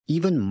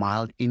Even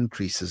mild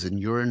increases in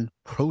urine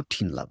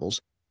protein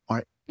levels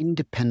are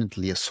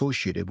independently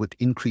associated with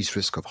increased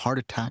risk of heart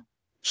attack,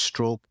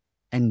 stroke,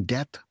 and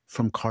death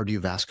from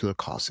cardiovascular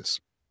causes.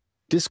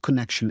 This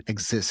connection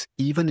exists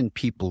even in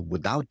people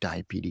without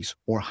diabetes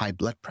or high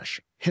blood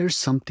pressure. Here's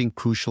something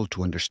crucial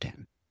to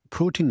understand.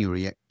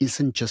 Proteinuria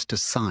isn't just a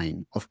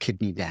sign of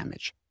kidney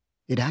damage.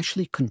 It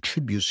actually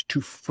contributes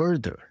to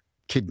further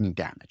kidney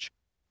damage.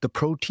 The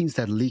proteins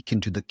that leak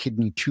into the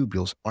kidney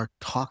tubules are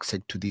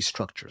toxic to these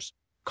structures,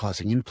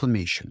 causing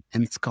inflammation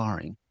and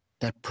scarring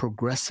that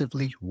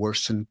progressively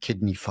worsen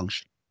kidney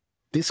function.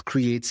 This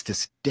creates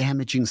this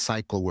damaging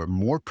cycle where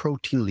more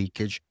protein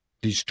leakage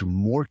leads to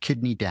more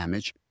kidney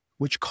damage,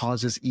 which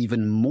causes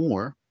even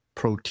more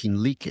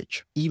protein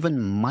leakage. Even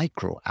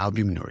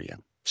microalbuminuria,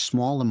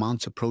 small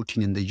amounts of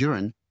protein in the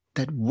urine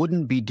that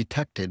wouldn't be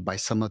detected by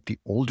some of the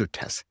older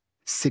tests,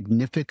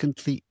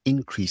 significantly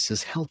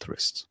increases health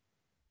risks.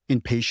 In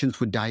patients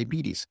with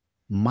diabetes,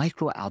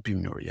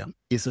 microalbuminuria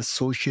is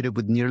associated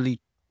with nearly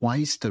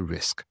twice the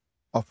risk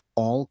of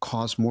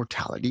all-cause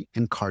mortality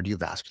and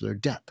cardiovascular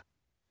death.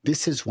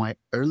 This is why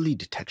early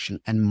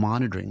detection and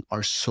monitoring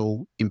are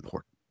so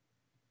important.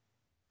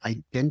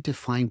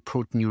 Identifying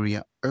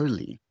proteinuria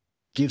early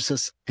gives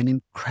us an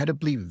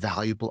incredibly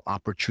valuable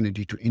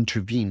opportunity to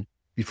intervene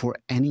before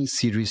any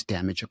serious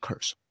damage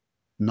occurs.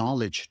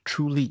 Knowledge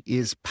truly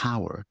is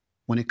power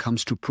when it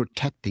comes to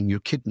protecting your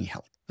kidney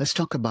health. Let's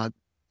talk about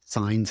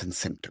signs and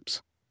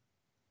symptoms.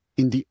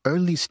 In the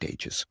early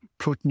stages,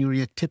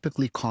 proteinuria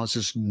typically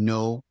causes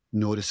no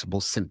noticeable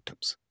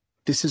symptoms.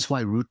 This is why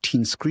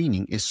routine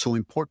screening is so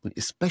important,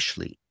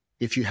 especially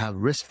if you have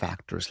risk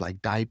factors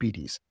like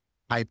diabetes,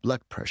 high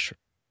blood pressure,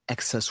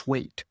 excess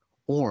weight,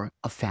 or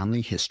a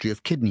family history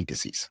of kidney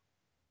disease.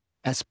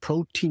 As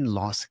protein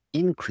loss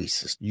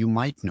increases, you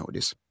might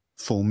notice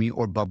foamy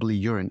or bubbly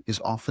urine is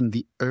often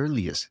the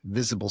earliest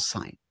visible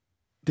sign.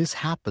 This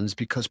happens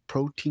because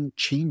protein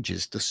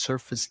changes the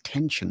surface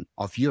tension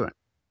of urine.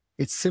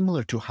 It's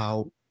similar to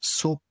how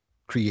soap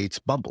creates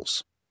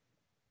bubbles.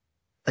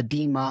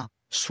 Edema,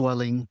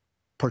 swelling,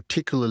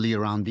 particularly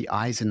around the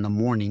eyes in the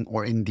morning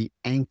or in the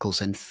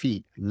ankles and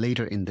feet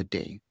later in the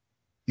day,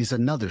 is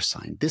another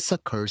sign. This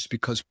occurs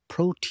because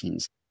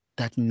proteins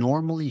that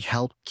normally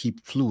help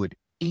keep fluid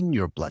in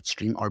your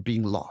bloodstream are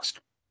being lost.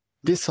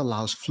 This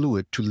allows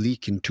fluid to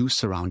leak into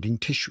surrounding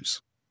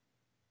tissues.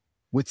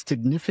 With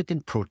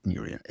significant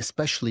proteinuria,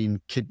 especially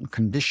in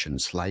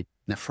conditions like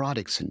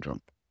nephrotic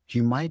syndrome,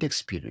 you might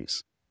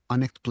experience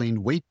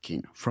unexplained weight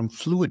gain from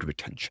fluid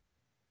retention,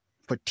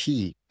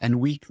 fatigue and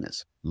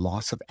weakness,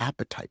 loss of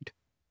appetite,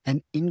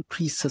 and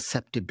increased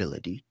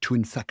susceptibility to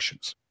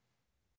infections.